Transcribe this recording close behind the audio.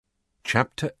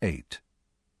Chapter 8.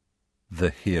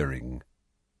 The Hearing.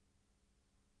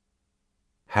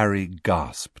 Harry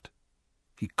gasped.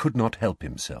 He could not help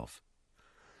himself.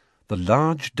 The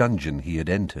large dungeon he had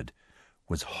entered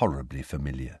was horribly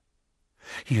familiar.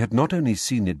 He had not only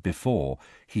seen it before,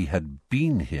 he had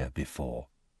been here before.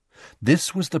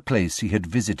 This was the place he had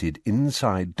visited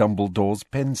inside Dumbledore's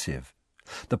Pensieve,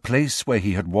 the place where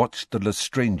he had watched the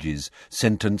Lestranges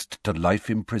sentenced to life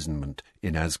imprisonment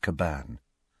in Azkaban.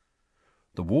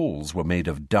 The walls were made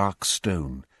of dark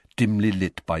stone, dimly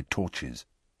lit by torches.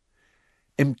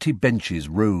 Empty benches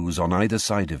rose on either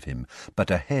side of him,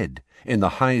 but ahead, in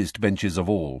the highest benches of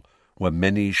all, were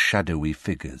many shadowy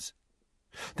figures.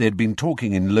 They had been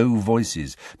talking in low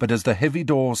voices, but as the heavy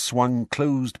door swung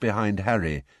closed behind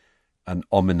Harry, an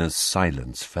ominous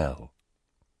silence fell.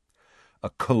 A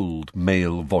cold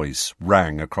male voice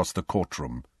rang across the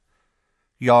courtroom.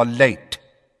 "You're late."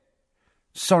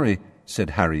 "Sorry,"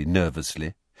 said Harry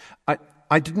nervously.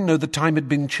 I didn't know the time had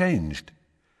been changed."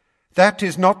 "That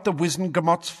is not the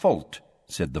Wizengamot's fault,"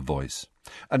 said the voice.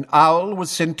 "An owl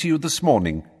was sent to you this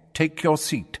morning. Take your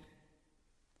seat."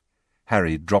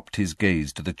 Harry dropped his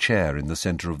gaze to the chair in the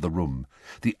centre of the room,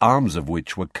 the arms of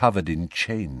which were covered in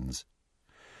chains.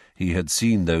 He had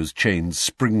seen those chains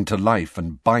spring to life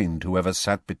and bind whoever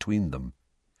sat between them.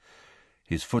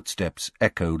 His footsteps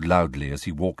echoed loudly as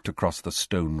he walked across the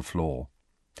stone floor.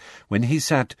 When he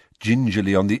sat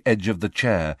gingerly on the edge of the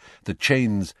chair, the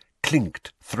chains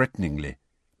clinked threateningly,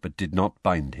 but did not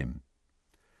bind him.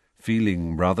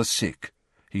 Feeling rather sick,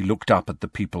 he looked up at the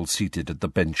people seated at the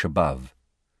bench above.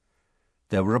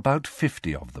 There were about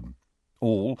 50 of them,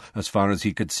 all, as far as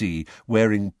he could see,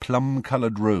 wearing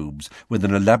plum-coloured robes with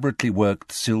an elaborately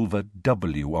worked silver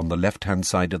W on the left-hand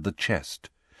side of the chest,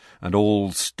 and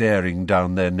all staring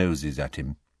down their noses at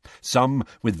him, some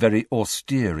with very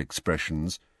austere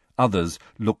expressions, others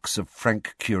looks of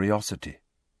frank curiosity.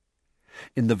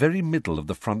 In the very middle of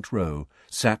the front row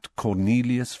sat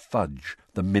Cornelius Fudge,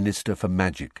 the Minister for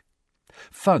Magic.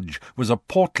 Fudge was a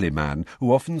portly man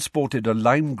who often sported a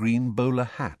lime-green bowler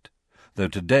hat, though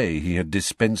today he had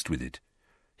dispensed with it.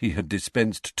 He had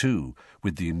dispensed, too,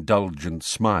 with the indulgent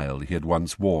smile he had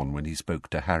once worn when he spoke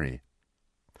to Harry.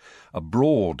 A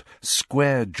broad,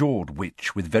 square-jawed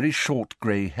witch with very short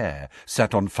grey hair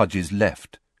sat on Fudge's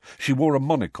left. She wore a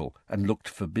monocle and looked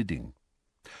forbidding.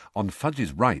 On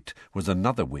Fudge's right was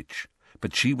another witch,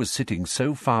 but she was sitting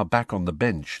so far back on the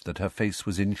bench that her face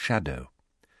was in shadow.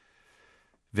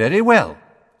 "Very well,"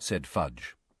 said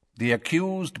Fudge. "The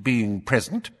accused being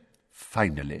present,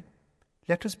 finally,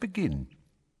 let us begin.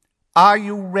 Are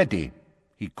you ready?"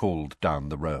 he called down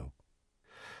the row.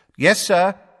 "Yes,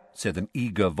 sir," said an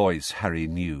eager voice Harry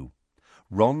knew.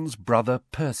 Ron's brother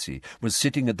Percy was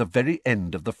sitting at the very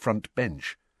end of the front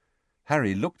bench.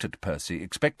 Harry looked at Percy,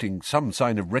 expecting some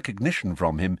sign of recognition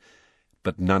from him,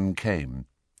 but none came.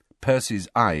 Percy's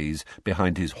eyes,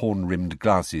 behind his horn-rimmed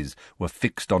glasses, were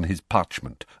fixed on his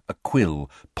parchment, a quill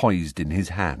poised in his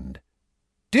hand.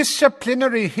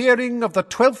 "Disciplinary hearing of the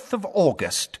 12th of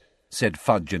August," said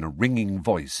Fudge in a ringing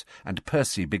voice, and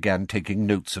Percy began taking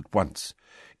notes at once.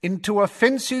 "Into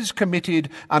offences committed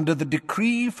under the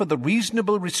Decree for the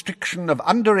Reasonable Restriction of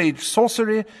Underage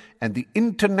Sorcery and the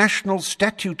International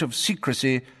Statute of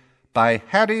Secrecy by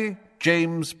Harry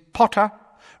James Potter,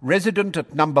 resident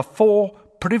at number 4,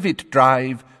 Privet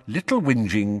Drive, Little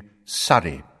Whinging,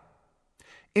 Surrey.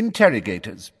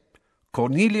 Interrogators: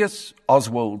 Cornelius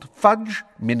Oswald Fudge,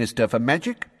 Minister for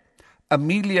Magic;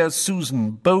 Amelia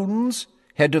Susan Bones,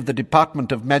 Head of the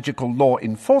Department of Magical Law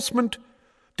Enforcement;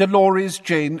 Dolores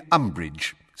Jane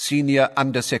Umbridge, Senior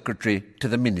Under-Secretary to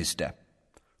the Minister.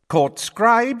 Court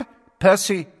Scribe,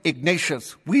 Percy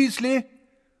Ignatius Weasley.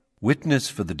 Witness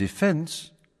for the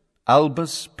defence,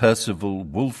 Albus Percival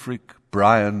Wulfric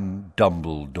Brian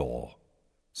Dumbledore,"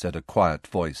 said a quiet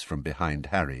voice from behind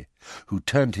Harry, who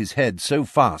turned his head so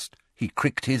fast he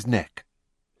cricked his neck.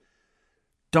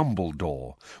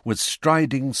 Dumbledore was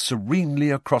striding serenely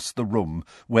across the room,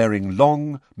 wearing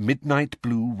long,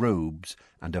 midnight-blue robes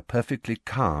and a perfectly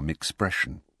calm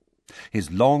expression. His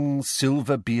long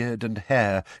silver beard and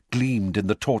hair gleamed in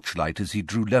the torchlight as he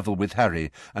drew level with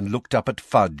Harry and looked up at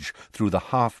Fudge through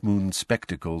the half-moon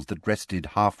spectacles that rested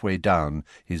halfway down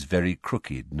his very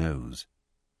crooked nose.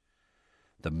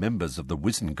 The members of the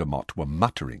Wizengamot were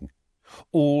muttering.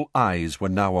 All eyes were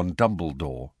now on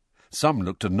Dumbledore. Some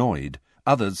looked annoyed,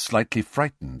 others slightly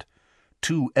frightened.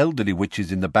 2 elderly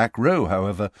witches in the back row,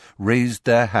 however, raised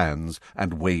their hands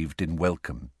and waved in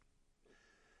welcome.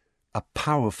 A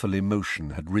powerful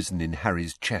emotion had risen in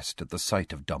Harry's chest at the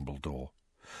sight of Dumbledore.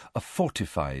 A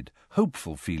fortified,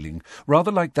 hopeful feeling,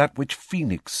 rather like that which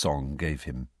Phoenix Song gave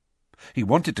him. He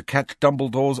wanted to catch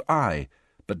Dumbledore's eye,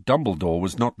 but Dumbledore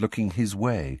was not looking his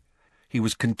way. He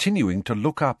was continuing to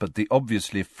look up at the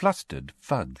obviously flustered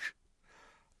Fudge.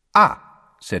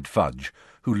 "Ah," said Fudge,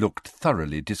 who looked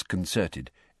thoroughly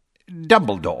disconcerted.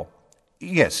 "Dumbledore.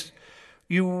 Yes.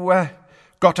 You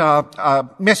got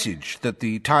our message that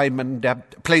the time and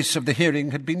place of the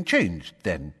hearing had been changed,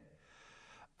 then?"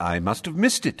 "I must have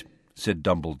missed it," said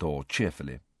Dumbledore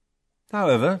cheerfully.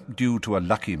 "However, due to a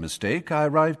lucky mistake, I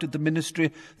arrived at the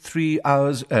Ministry 3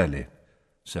 hours early,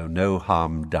 so no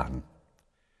harm done."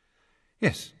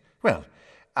 "Yes, well,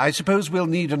 I suppose we'll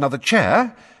need another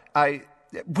chair.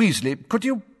 Weasley, could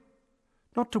you—"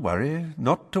 "Not to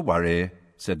worry,"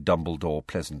 said Dumbledore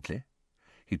pleasantly.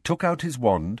 He took out his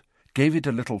wand, gave it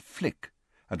a little flick,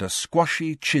 and a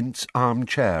squashy chintz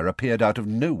armchair appeared out of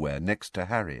nowhere next to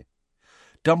Harry.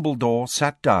 Dumbledore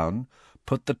sat down,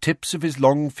 put the tips of his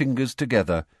long fingers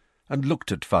together, and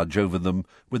looked at Fudge over them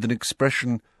with an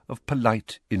expression of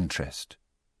polite interest.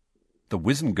 The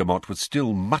Wizengamot was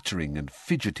still muttering and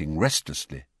fidgeting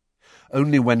restlessly.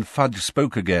 Only when Fudge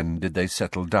spoke again did they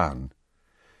settle down.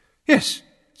 "Yes,"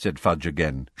 said Fudge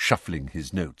again, shuffling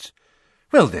his notes.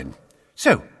 "Well then,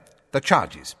 so, the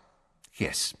charges.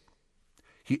 Yes."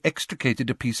 He extricated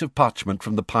a piece of parchment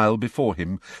from the pile before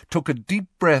him, took a deep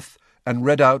breath, and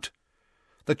read out,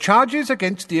 "The charges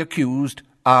against the accused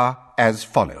are as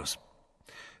follows.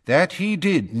 That he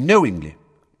did knowingly,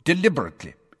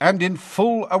 deliberately, and in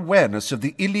full awareness of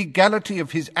the illegality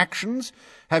of his actions,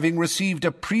 having received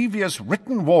a previous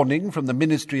written warning from the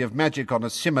Ministry of Magic on a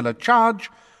similar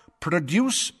charge,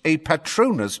 produce a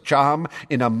Patronus charm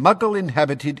in a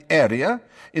Muggle-inhabited area,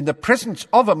 in the presence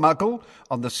of a Muggle,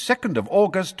 on the 2nd of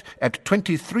August at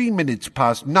 23 minutes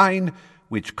past 9,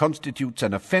 which constitutes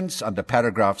an offence under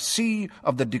paragraph C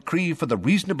of the Decree for the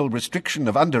Reasonable Restriction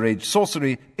of Underage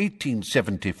Sorcery,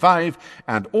 1875,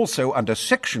 and also under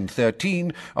Section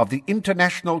 13 of the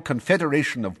International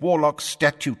Confederation of Warlocks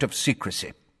Statute of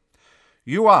Secrecy.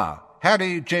 You are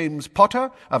Harry James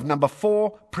Potter of number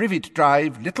 4, Privet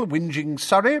Drive, Little Whinging,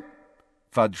 Surrey?"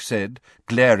 Fudge said,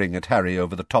 glaring at Harry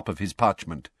over the top of his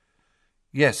parchment.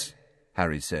 "Yes,"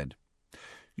 Harry said.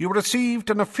 "You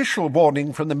received an official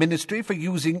warning from the Ministry for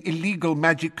using illegal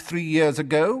magic 3 years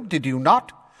ago, did you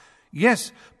not?"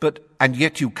 "Yes, but—" "And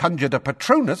yet you conjured a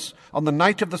Patronus on the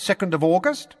night of the 2nd of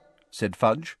August?" said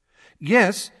Fudge.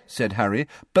 "Yes," said Harry,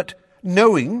 "but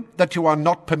knowing that you are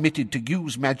not permitted to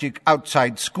use magic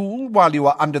outside school while you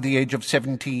are under the age of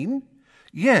 17?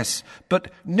 "Yes,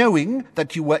 but knowing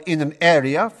that you were in an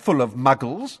area full of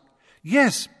Muggles?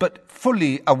 "Yes, but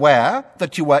fully aware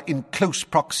that you were in close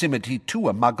proximity to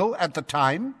a Muggle at the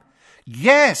time?"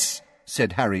 "Yes,"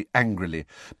 said Harry angrily,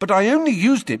 "but I only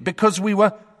used it because we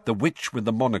were—" The witch with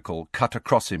the monocle cut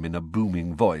across him in a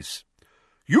booming voice.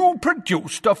 "You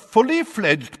produced a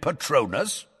fully-fledged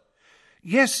Patronus?"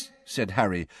 "Yes," said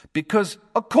Harry, "because—"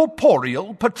 "A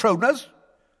corporeal Patronus?"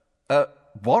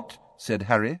 What?" said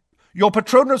Harry. "Your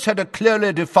Patronus had a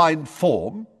clearly defined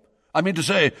form? I mean to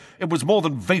say, it was more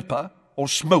than vapour or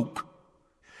smoke?"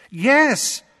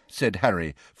 "Yes," said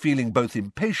Harry, feeling both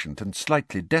impatient and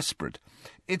slightly desperate.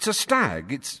 "It's a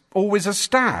stag. It's always a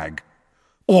stag."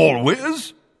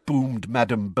 "Always?" boomed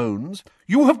Madam Bones.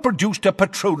 "You have produced a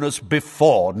Patronus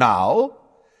before now?"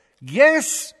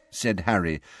 "Yes," said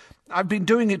Harry. "I've been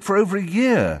doing it for over a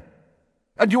year."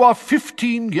 "And you are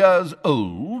 15 years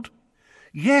old?"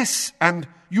 "Yes, and—"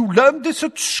 "You learned this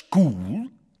at school?"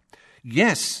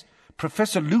 "Yes.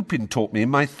 Professor Lupin taught me in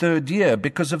my 3rd year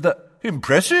because of the—"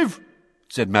 "Impressive,"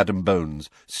 said Madam Bones,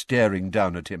 staring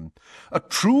down at him. "A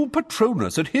true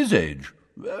Patronus at his age.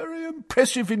 Very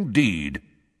impressive indeed."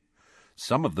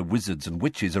 Some of the wizards and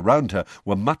witches around her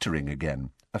were muttering again.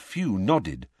 A few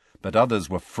nodded, but others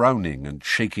were frowning and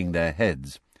shaking their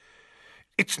heads.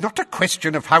 "It's not a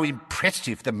question of how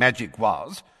impressive the magic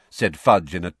was," said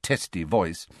Fudge in a testy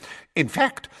voice. "In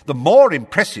fact, the more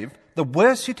impressive, the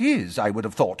worse it is, I would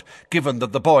have thought, given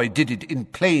that the boy did it in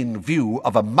plain view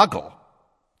of a Muggle."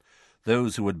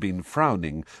 Those who had been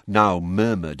frowning now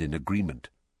murmured in agreement.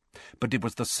 But it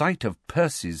was the sight of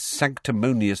Percy's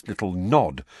sanctimonious little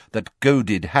nod that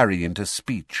goaded Harry into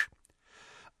speech.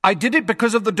 "I did it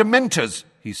because of the Dementors,"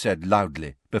 he said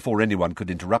loudly, before anyone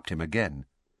could interrupt him again.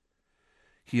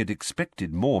 He had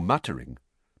expected more muttering,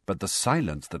 but the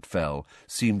silence that fell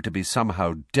seemed to be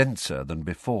somehow denser than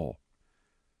before.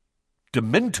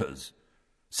 "Dementors?"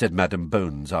 said Madam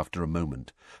Bones after a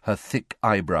moment, her thick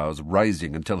eyebrows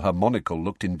rising until her monocle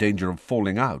looked in danger of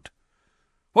falling out.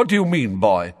 "What do you mean,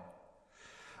 boy?"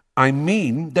 "I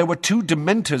mean there were 2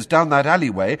 Dementors down that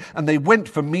alleyway, and they went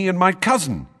for me and my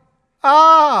cousin."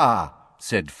 "Ah!"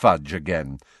 said Fudge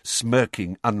again,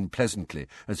 smirking unpleasantly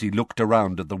as he looked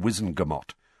around at the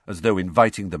Wizengamot, as though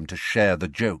inviting them to share the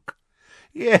joke.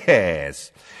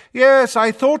 Yes,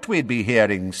 I thought we'd be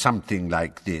hearing something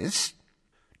like this.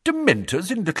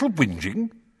 Dementors in Little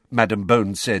Whinging? Madam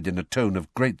Bones said in a tone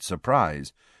of great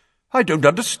surprise. I don't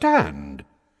understand.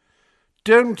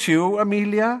 Don't you,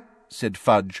 Amelia? Said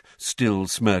Fudge, still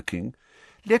smirking.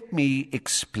 Let me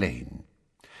explain.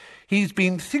 He's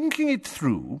been thinking it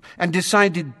through and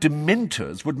decided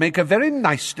Dementors would make a very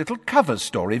nice little cover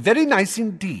story, very nice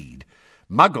indeed.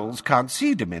 Muggles can't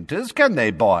see Dementors, can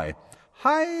they, boy?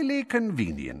 Highly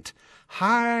convenient.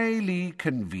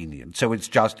 So it's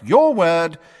just your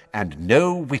word and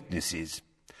no witnesses.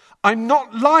 I'm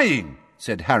not lying,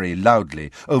 said Harry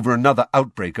loudly, over another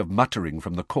outbreak of muttering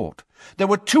from the court. There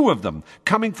were 2 of them,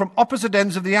 coming from opposite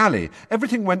ends of the alley.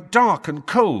 Everything went dark and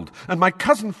cold, and my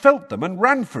cousin felt them and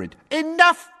ran for it.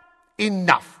 Enough,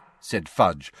 said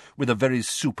Fudge, with a very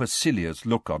supercilious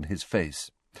look on his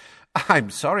face. I'm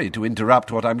sorry to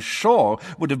interrupt what I'm sure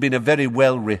would have been a very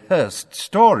well-rehearsed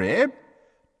story.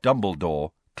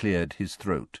 Dumbledore cleared his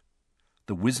throat.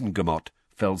 The Wizengamot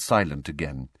fell silent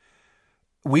again.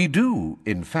 We do,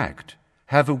 in fact,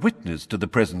 have a witness to the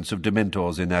presence of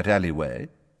Dementors in that alleyway,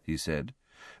 he said.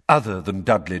 Other than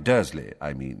Dudley Dursley,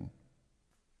 I mean.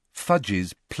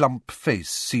 Fudge's plump face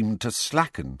seemed to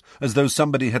slacken, as though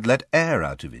somebody had let air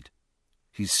out of it.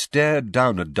 He stared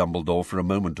down at Dumbledore for a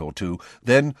moment or two,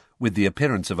 then, with the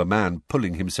appearance of a man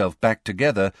pulling himself back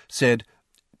together, said,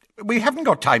 We haven't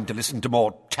got time to listen to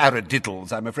more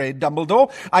taradiddles, I'm afraid,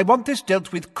 Dumbledore. I want this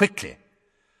dealt with quickly.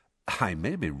 I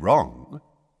may be wrong,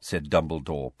 said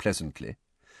Dumbledore pleasantly,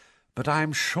 but I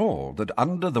am sure that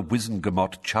under the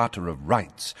Wizengamot Charter of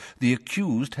Rights the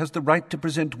accused has the right to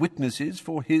present witnesses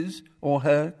for his or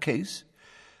her case.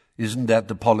 Isn't that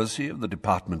the policy of the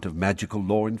Department of Magical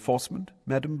Law Enforcement,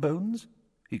 Madam Bones?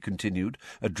 He continued,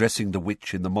 addressing the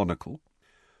witch in the monocle.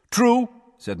 True,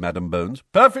 said Madam Bones.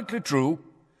 Perfectly true.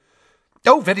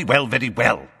 Oh, very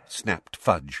well, snapped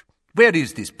Fudge. Where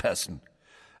is this person?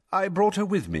 I brought her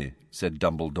with me, said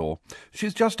Dumbledore.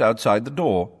 She's just outside the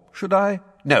door. Should I?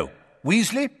 No.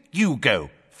 Weasley, you go.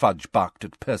 Fudge barked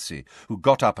at Percy, who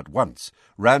got up at once,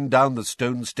 ran down the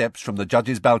stone steps from the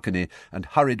judge's balcony, and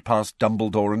hurried past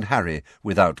Dumbledore and Harry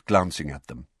without glancing at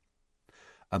them.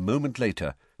 A moment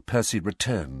later, Percy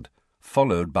returned,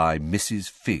 followed by Mrs.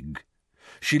 Figg.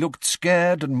 She looked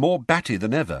scared and more batty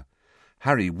than ever.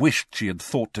 Harry wished she had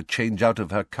thought to change out of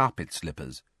her carpet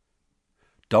slippers.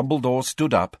 Dumbledore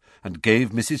stood up and gave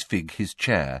Mrs. Figg his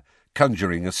chair,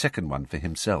 conjuring a second one for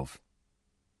himself.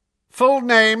 Full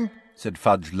name, said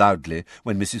Fudge loudly,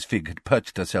 when Mrs. Figg had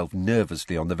perched herself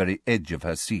nervously on the very edge of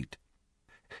her seat.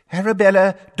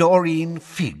 Arabella Doreen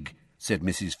Figg, said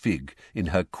Mrs. Figg in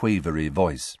her quavery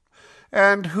voice.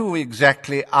 And who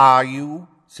exactly are you?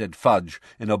 said Fudge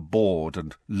in a bored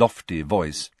and lofty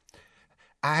voice.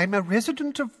 I'm a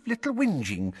resident of Little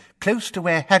Whinging, close to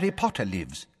where Harry Potter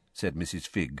lives, said Mrs.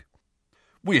 Figg.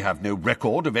 We have no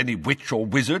record of any witch or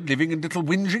wizard living in Little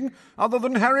Whinging other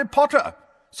than Harry Potter,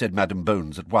 said Madam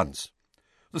Bones at once.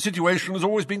 The situation has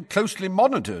always been closely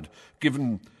monitored,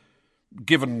 given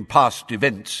past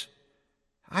events.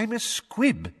 I'm a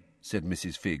squib, said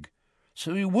Mrs. Figg,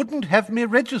 so you wouldn't have me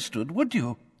registered, would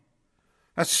you?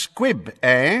 A squib,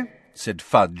 eh? said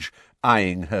Fudge,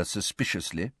 eyeing her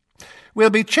suspiciously. We'll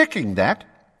be checking that.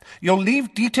 You'll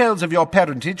leave details of your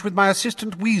parentage with my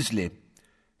assistant Weasley.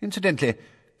 Incidentally,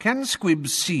 can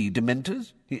squibs see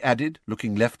Dementors? He added,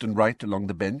 looking left and right along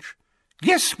the bench.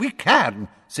 Yes, we can,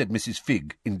 said Mrs.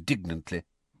 Figg indignantly.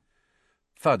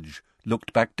 Fudge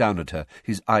looked back down at her,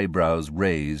 his eyebrows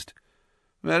raised.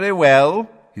 Very well,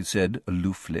 he said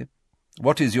aloofly.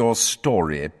 What is your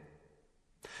story?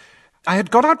 I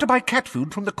had gone out to buy cat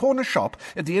food from the corner shop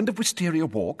at the end of Wisteria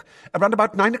Walk, around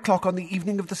about 9 o'clock on the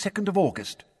evening of the 2nd of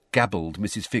August, gabbled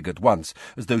Mrs. Figg at once,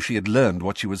 as though she had learned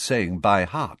what she was saying by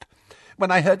heart, when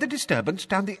I heard the disturbance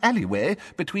down the alleyway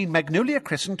between Magnolia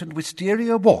Crescent and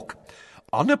Wisteria Walk.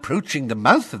 On approaching the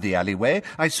mouth of the alleyway,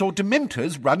 I saw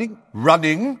Dementors running.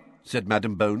 Running, said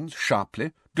Madam Bones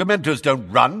sharply. Dementors don't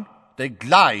run, they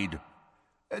glide.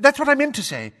 That's what I meant to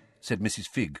say, said Mrs.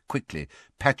 Figg quickly,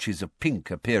 patches of pink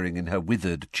appearing in her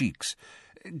withered cheeks.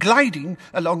 Gliding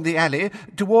along the alley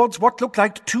towards what looked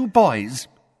like 2 boys.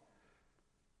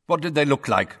 What did they look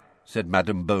like? Said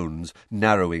Madam Bones,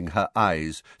 narrowing her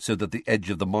eyes so that the edge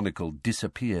of the monocle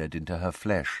disappeared into her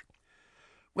flesh.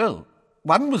 Well,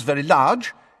 one was very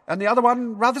large, and the other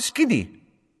one rather skinny.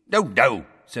 No,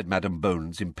 said Madam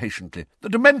Bones impatiently. The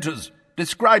Dementors!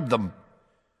 Describe them.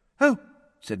 Oh,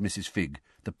 said Mrs. Figg,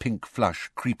 the pink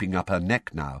flush creeping up her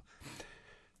neck now.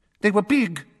 They were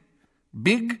big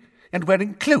and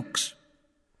wearing cloaks.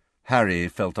 Harry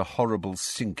felt a horrible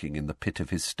sinking in the pit of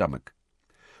his stomach.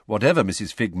 Whatever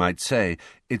Mrs. Figg might say,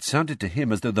 it sounded to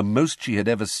him as though the most she had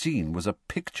ever seen was a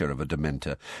picture of a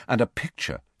Dementor, and a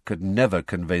picture could never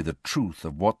convey the truth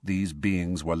of what these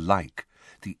beings were like,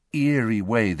 the eerie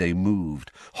way they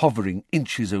moved, hovering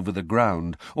inches over the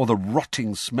ground, or the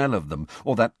rotting smell of them,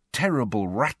 or that terrible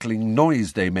rattling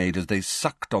noise they made as they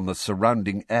sucked on the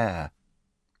surrounding air.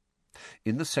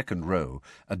 In the second row,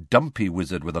 a dumpy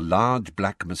wizard with a large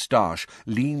black moustache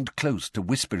leaned close to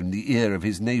whisper in the ear of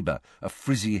his neighbour, a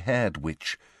frizzy-haired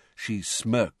witch. She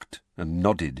smirked and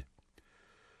nodded.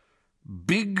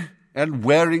 "Big and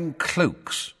wearing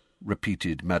cloaks,"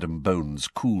 repeated Madam Bones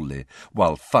coolly,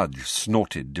 while Fudge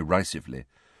snorted derisively.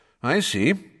 "I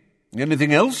see.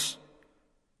 Anything else?"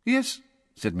 "Yes,"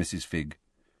 said Mrs. Figg.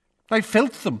 "I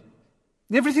felt them.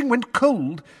 Everything went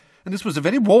cold, and this was a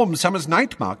very warm summer's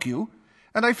night, mark you,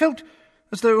 and I felt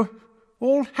as though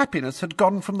all happiness had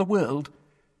gone from the world,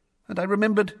 and I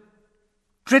remembered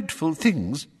dreadful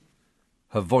things."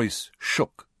 Her voice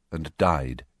shook and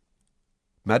died.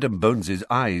 Madam Bones's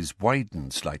eyes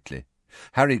widened slightly.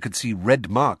 Harry could see red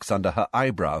marks under her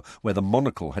eyebrow where the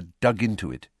monocle had dug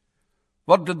into it.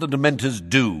 "What did the Dementors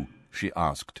do?" she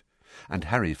asked, and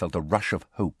Harry felt a rush of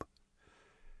hope.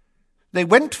 "They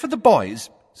went for the boys,"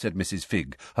 said Mrs.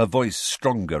 Figg, her voice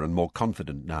stronger and more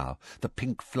confident now, the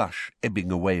pink flush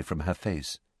ebbing away from her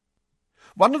face.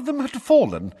 "One of them had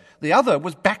fallen. The other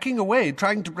was backing away,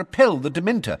 trying to repel the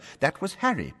Dementor. That was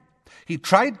Harry. He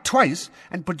tried twice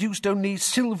and produced only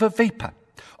silver vapour.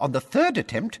 On the third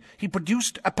attempt, he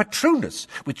produced a Patronus,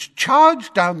 which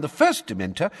charged down the first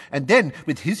Dementor, and then,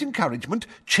 with his encouragement,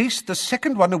 chased the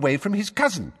second one away from his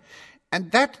cousin.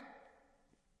 And that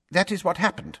is what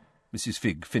happened," Mrs.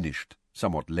 Figg finished,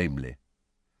 somewhat lamely.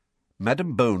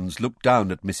 Madam Bones looked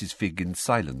down at Mrs. Figg in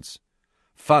silence.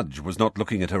 Fudge was not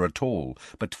looking at her at all,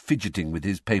 but fidgeting with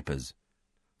his papers.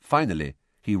 Finally,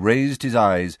 he raised his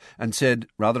eyes and said,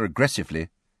 rather aggressively,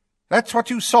 "That's what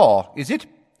you saw, is it?"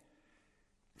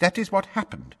 "That is what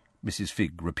happened," Mrs.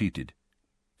 Figg repeated.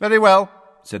 "Very well,"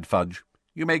 said Fudge.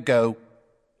 "You may go."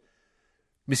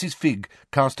 Mrs. Figg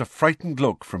cast a frightened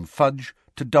look from Fudge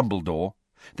to Dumbledore,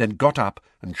 then got up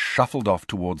and shuffled off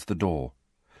towards the door.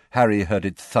 Harry heard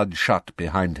it thud shut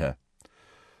behind her.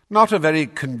 "Not a very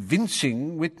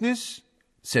convincing witness,"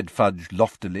 said Fudge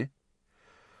loftily.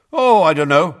 "Oh, I don't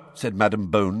know," said Madam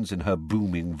Bones in her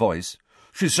booming voice.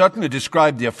 "She certainly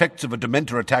described the effects of a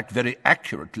Dementor attack very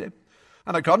accurately,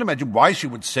 and I can't imagine why she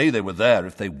would say they were there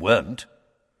if they weren't."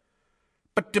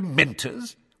 "But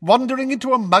Dementors? Wandering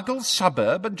into a Muggle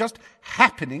suburb and just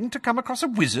happening to come across a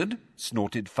wizard?"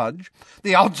 snorted Fudge.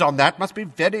 "The odds on that must be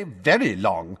very, very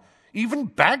long. Even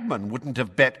Bagman wouldn't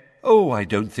have bet—" "Oh, I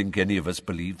don't think any of us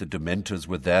believe the Dementors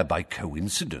were there by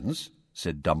coincidence,"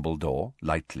 said Dumbledore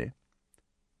lightly.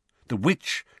 The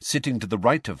witch, sitting to the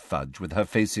right of Fudge with her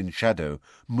face in shadow,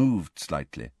 moved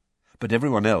slightly, but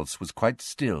everyone else was quite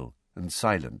still and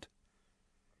silent.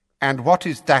 "And what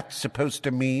is that supposed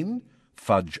to mean?"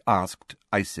 Fudge asked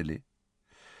icily.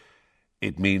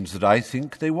 "It means that I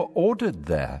think they were ordered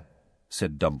there,"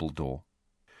 said Dumbledore.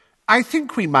 "I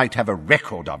think we might have a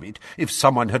record of it if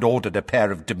someone had ordered a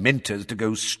pair of Dementors to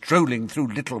go strolling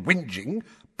through Little Whinging,"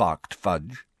 barked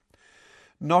Fudge.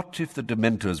 "Not if the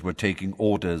Dementors were taking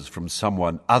orders from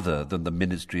someone other than the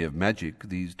Ministry of Magic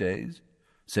these days,"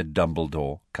 said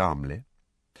Dumbledore calmly.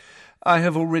 "I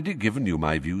have already given you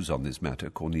my views on this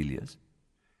matter, Cornelius."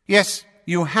 "Yes,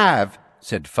 you have,"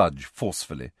 said Fudge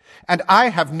forcefully, "and I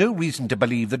have no reason to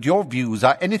believe that your views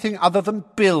are anything other than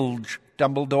bilge,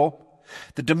 Dumbledore.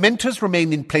 The Dementors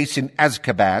remain in place in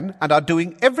Azkaban and are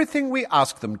doing everything we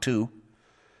ask them to."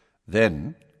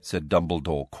 "Then," said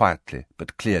Dumbledore quietly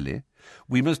but clearly,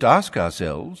 "we must ask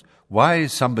ourselves why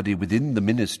somebody within the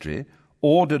Ministry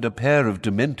ordered a pair of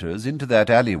Dementors into that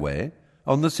alleyway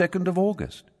on the 2nd of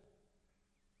August.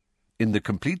 In the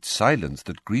complete silence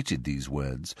that greeted these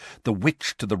words, the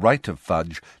witch to the right of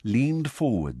Fudge leaned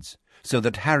forwards, so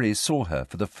that Harry saw her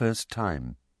for the first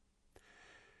time.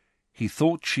 He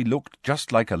thought she looked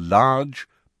just like a large,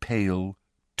 pale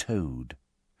toad.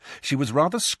 She was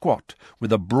rather squat,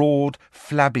 with a broad,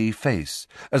 flabby face,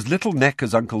 as little neck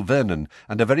as Uncle Vernon,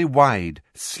 and a very wide,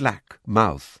 slack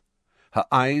mouth. Her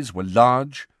eyes were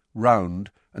large, round,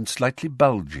 and slightly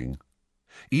bulging.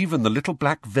 Even the little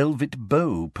black velvet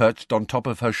bow perched on top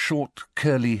of her short,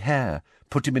 curly hair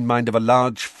put him in mind of a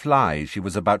large fly she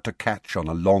was about to catch on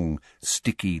a long,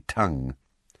 sticky tongue.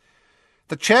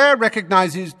 "The Chair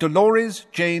recognises Dolores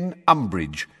Jane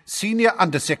Umbridge, Senior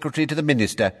Undersecretary to the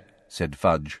Minister," said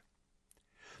Fudge.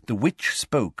 The witch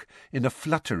spoke in a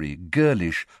fluttery,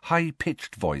 girlish,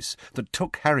 high-pitched voice that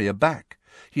took Harry aback.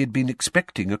 He had been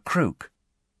expecting a croak.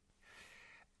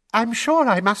 "I'm sure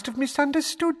I must have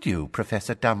misunderstood you,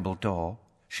 Professor Dumbledore,"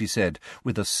 she said,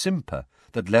 with a simper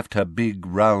that left her big,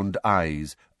 round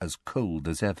eyes as cold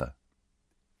as ever.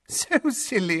 "So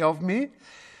silly of me.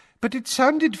 But it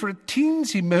sounded for a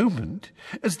teensy moment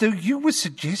as though you were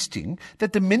suggesting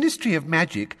that the Ministry of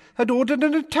Magic had ordered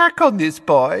an attack on this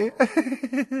boy."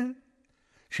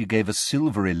 She gave a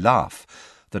silvery laugh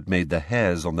that made the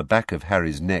hairs on the back of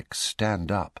Harry's neck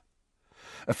stand up.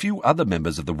 A few other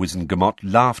members of the Wizengamot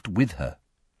laughed with her.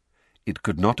 It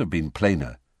could not have been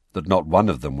plainer that not one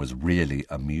of them was really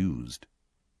amused.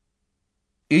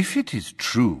 "If it is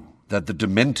true that the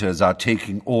Dementors are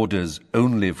taking orders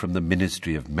only from the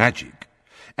Ministry of Magic,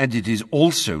 and it is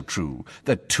also true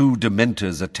that 2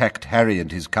 Dementors attacked Harry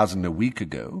and his cousin a week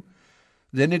ago,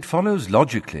 then it follows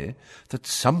logically that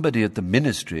somebody at the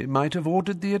Ministry might have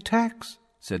ordered the attacks,"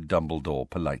 said Dumbledore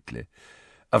politely.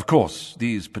 "Of course,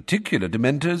 these particular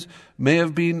Dementors may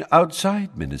have been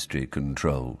outside Ministry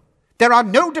control." "There are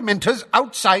no Dementors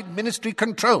outside Ministry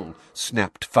control,"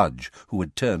 snapped Fudge, who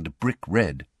had turned brick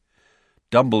red.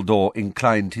 Dumbledore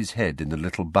inclined his head in a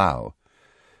little bow.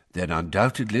 "Then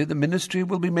undoubtedly the Ministry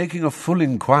will be making a full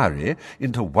inquiry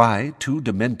into why 2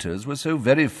 Dementors were so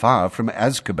very far from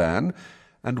Azkaban,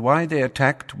 and why they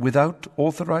attacked without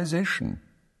authorization."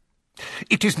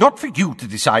 "It is not for you to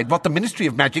decide what the Ministry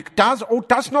of Magic does or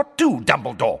does not do,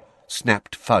 Dumbledore,"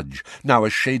 snapped Fudge, now a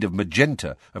shade of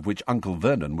magenta, of which Uncle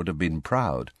Vernon would have been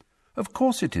proud. "Of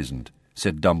course it isn't,"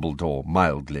 said Dumbledore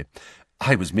mildly.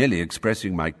 "I was merely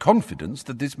expressing my confidence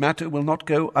that this matter will not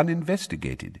go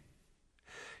uninvestigated."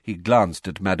 He glanced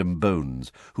at Madame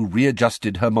Bones, who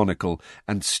readjusted her monocle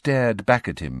and stared back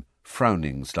at him,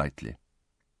 frowning slightly.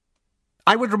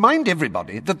 "I would remind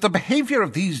everybody that the behaviour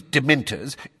of these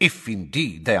Dementors, if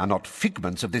indeed they are not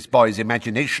figments of this boy's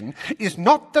imagination, is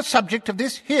not the subject of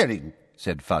this hearing,"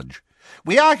 said Fudge.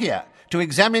 "We are here to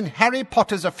examine Harry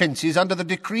Potter's offences under the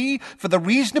decree for the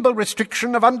reasonable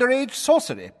restriction of underage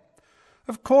sorcery."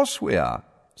 "Of course we are,"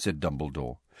 said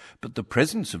Dumbledore, "but the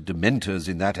presence of Dementors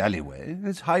in that alleyway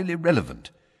is highly relevant.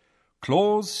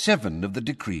 Clause 7 of the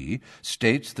decree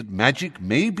states that magic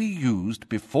may be used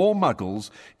before Muggles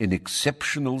in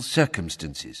exceptional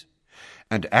circumstances.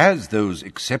 And as those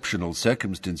exceptional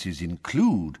circumstances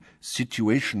include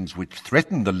situations which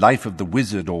threaten the life of the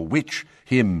wizard or witch,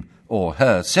 him or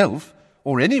herself,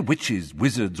 or any witches,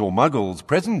 wizards, or Muggles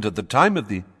present at the time of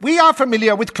the—" "We are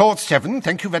familiar with Clause 7,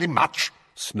 thank you very much,"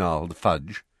 snarled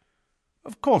Fudge.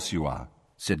 "Of course you are,"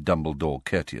 said Dumbledore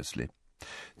courteously.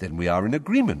 "Then we are in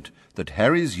agreement that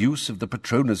Harry's use of the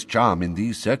Patronus charm in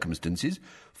these circumstances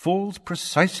falls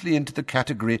precisely into the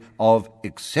category of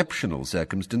exceptional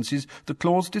circumstances the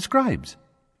clause describes."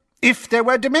 "If there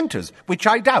were Dementors, which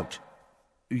I doubt."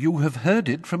 "You have heard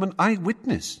it from an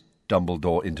eyewitness,"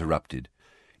 Dumbledore interrupted.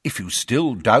 "If you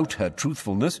still doubt her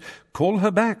truthfulness, call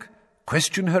her back.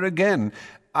 Question her again.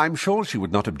 I'm sure she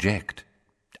would not object."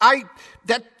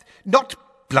 Not,"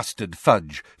 blustered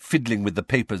Fudge, fiddling with the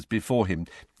papers before him.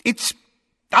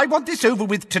 I want this over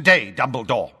with today,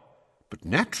 Dumbledore." "But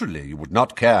naturally you would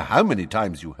not care how many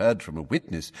times you heard from a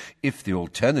witness if the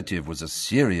alternative was a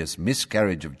serious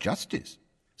miscarriage of justice,"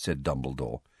 said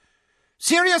Dumbledore.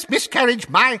 "Serious miscarriage,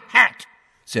 my hat,"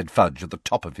 said Fudge at the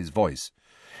top of his voice.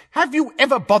 "Have you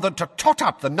ever bothered to tot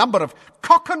up the number of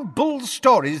cock and bull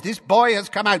stories this boy has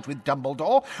come out with,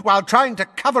 Dumbledore, while trying to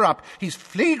cover up his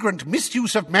flagrant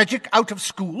misuse of magic out of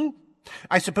school?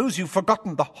 I suppose you've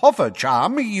forgotten the hover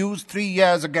charm he used 3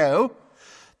 years ago."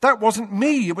 "That wasn't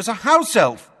me, it was a house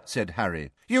elf," said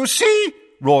Harry. "You see,"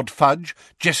 roared Fudge,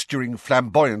 gesturing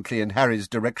flamboyantly in Harry's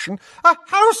direction. "A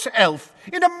house elf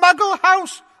in a Muggle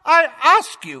house, I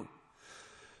ask you."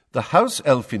 "The house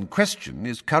elf in question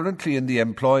is currently in the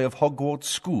employ of Hogwarts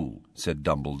School," said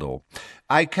Dumbledore.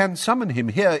 "I can summon him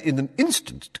here in an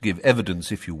instant to give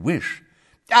evidence if you wish."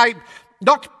 I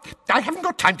haven't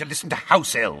got time to listen to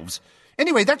house elves.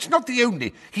 Anyway, that's not the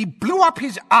only. He blew up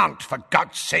his aunt, for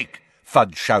God's sake,"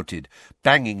 Fudge shouted,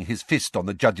 banging his fist on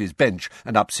the judge's bench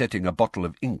and upsetting a bottle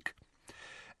of ink.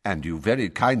 "And you very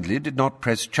kindly did not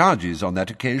press charges on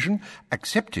that occasion,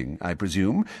 accepting, I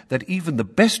presume, that even the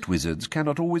best wizards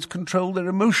cannot always control their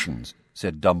emotions,"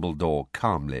 said Dumbledore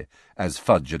calmly, as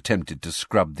Fudge attempted to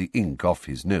scrub the ink off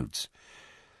his notes.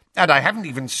 "And I haven't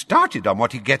even started on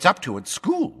what he gets up to at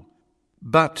school."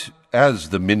 "But as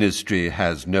the Ministry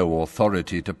has no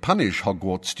authority to punish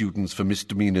Hogwarts students for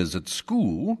misdemeanours at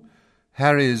school,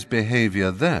 Harry's behaviour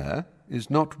there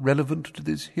is not relevant to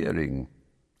this hearing."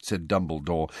 said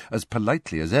Dumbledore, as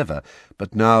politely as ever,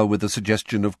 but now with a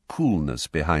suggestion of coolness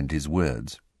behind his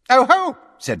words. "Oh ho!"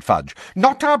 said Fudge.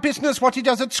 "Not our business what he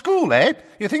does at school, eh?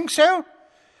 You think so?"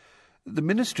 "The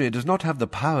Ministry does not have the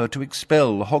power to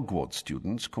expel Hogwarts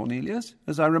students, Cornelius,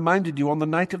 as I reminded you on the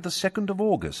night of the 2nd of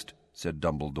August," said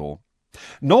Dumbledore.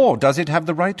 "Nor does it have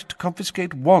the right to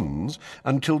confiscate wands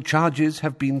until charges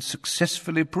have been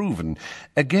successfully proven.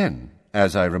 Again,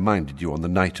 as I reminded you on the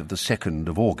night of the 2nd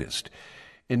of August.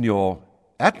 In your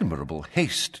admirable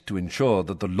haste to ensure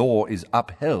that the law is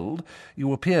upheld,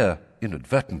 you appear,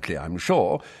 inadvertently I'm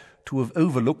sure, to have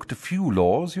overlooked a few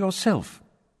laws yourself."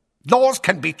 "Laws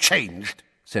can be changed,"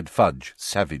 said Fudge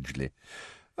savagely.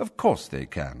 "Of course they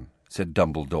can," said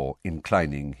Dumbledore,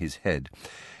 inclining his head.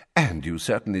 "And you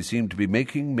certainly seem to be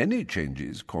making many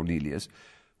changes, Cornelius.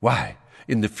 Why,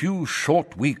 in the few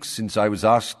short weeks since I was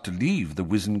asked to leave the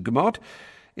Wizengamot,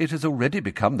 it has already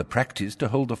become the practice to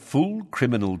hold a full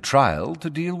criminal trial to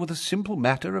deal with a simple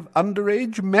matter of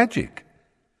underage magic."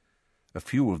 A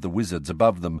few of the wizards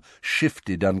above them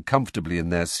shifted uncomfortably in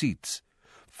their seats.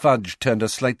 Fudge turned a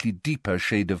slightly deeper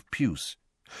shade of puce.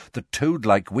 The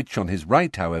toad-like witch on his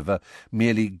right, however,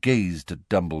 merely gazed at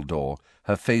Dumbledore,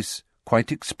 her face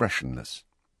quite expressionless.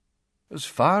 "As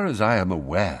far as I am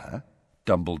aware,"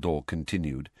 Dumbledore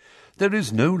continued, "there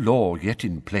is no law yet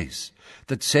in place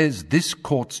that says this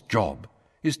court's job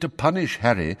is to punish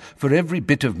Harry for every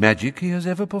bit of magic he has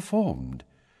ever performed.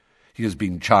 He has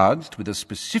been charged with a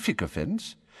specific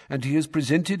offence, and he has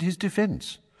presented his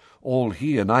defence. All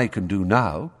he and I can do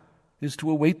now is to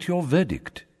await your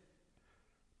verdict."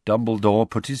 Dumbledore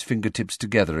put his fingertips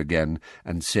together again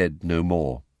and said no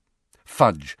more.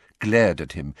 Fudge glared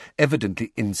at him,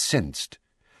 evidently incensed.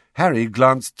 Harry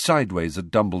glanced sideways at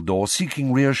Dumbledore,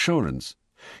 seeking reassurance.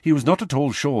 He was not at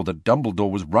all sure that Dumbledore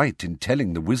was right in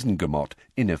telling the Wizengamot,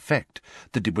 in effect,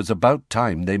 that it was about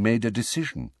time they made a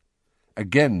decision.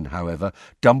 Again, however,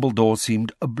 Dumbledore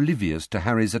seemed oblivious to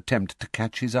Harry's attempt to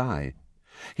catch his eye.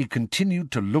 He continued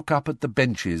to look up at the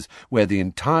benches where the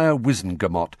entire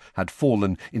Wizengamot had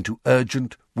fallen into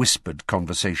urgent, whispered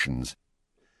conversations.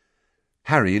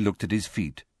 Harry looked at his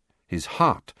feet. His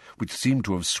heart, which seemed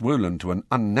to have swollen to an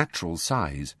unnatural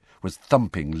size, was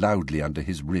thumping loudly under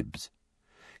his ribs.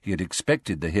 He had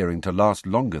expected the hearing to last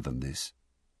longer than this.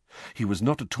 He was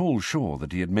not at all sure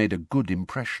that he had made a good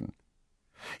impression.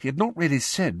 He had not really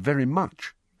said very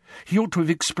much. He ought to have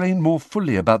explained more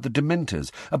fully about the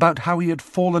Dementors, about how he had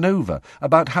fallen over,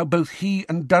 about how both he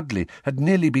and Dudley had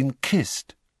nearly been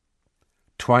kissed.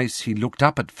 Twice he looked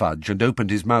up at Fudge and opened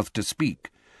his mouth to speak,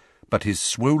 but his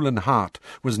swollen heart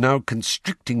was now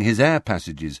constricting his air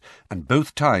passages, and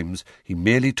both times he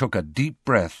merely took a deep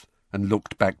breath and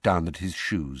looked back down at his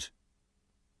shoes.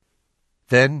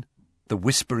 Then the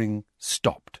whispering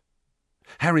stopped.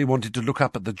 Harry wanted to look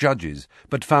up at the judges,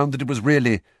 but found that it was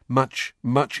really much,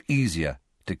 much easier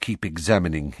to keep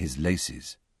examining his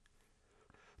laces.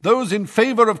 "Those in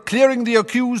favour of clearing the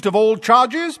accused of all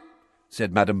charges?"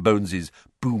 said Madame Bones's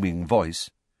booming voice.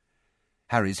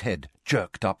 Harry's head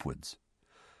jerked upwards.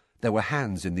 There were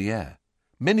hands in the air,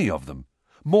 many of them,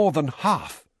 more than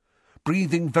half.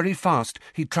 Breathing very fast,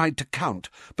 he tried to count,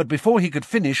 but before he could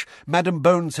finish, Madame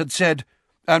Bones had said,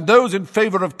 "And those in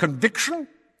favour of conviction?"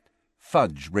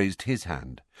 Fudge raised his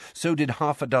hand. So did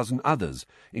half a dozen others,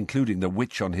 including the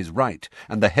witch on his right,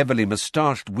 and the heavily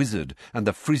moustached wizard, and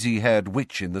the frizzy-haired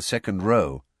witch in the second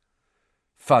row.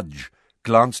 Fudge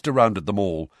glanced around at them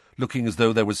all, looking as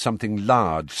though there was something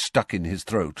large stuck in his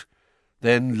throat,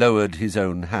 then lowered his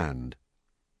own hand.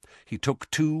 He took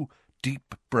 2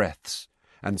 deep breaths,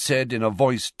 and said in a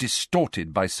voice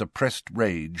distorted by suppressed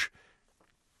rage,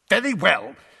 "Very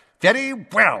well, very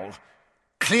well.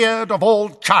 Cleared of all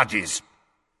charges."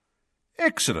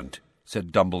 "Excellent,"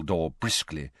 said Dumbledore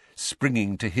briskly,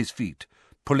 springing to his feet,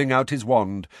 pulling out his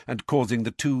wand and causing the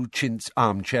 2 chintz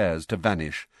armchairs to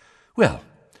vanish. "Well,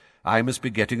 I must be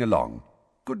getting along.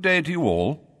 Good day to you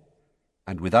all."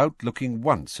 And without looking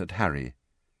once at Harry,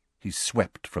 he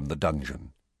swept from the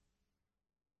dungeon.